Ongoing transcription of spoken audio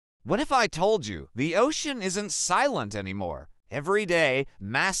What if I told you the ocean isn't silent anymore? Every day,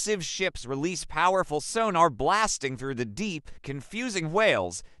 massive ships release powerful sonar blasting through the deep, confusing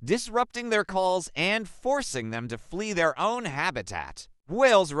whales, disrupting their calls and forcing them to flee their own habitat.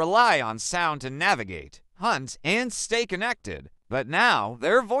 Whales rely on sound to navigate, hunt, and stay connected, but now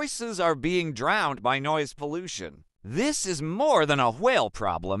their voices are being drowned by noise pollution. This is more than a whale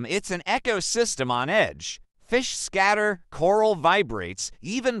problem, it's an ecosystem on edge. Fish scatter, coral vibrates,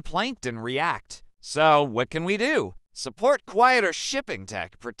 even plankton react. So, what can we do? Support quieter shipping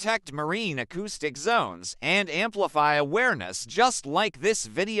tech, protect marine acoustic zones, and amplify awareness just like this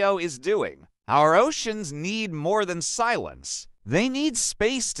video is doing. Our oceans need more than silence. They need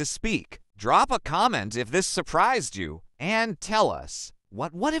space to speak. Drop a comment if this surprised you, and tell us,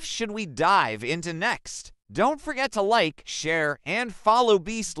 what if should we dive into next? Don't forget to like, share, and follow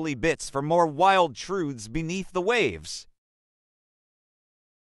Beastly Bits for more wild truths beneath the waves.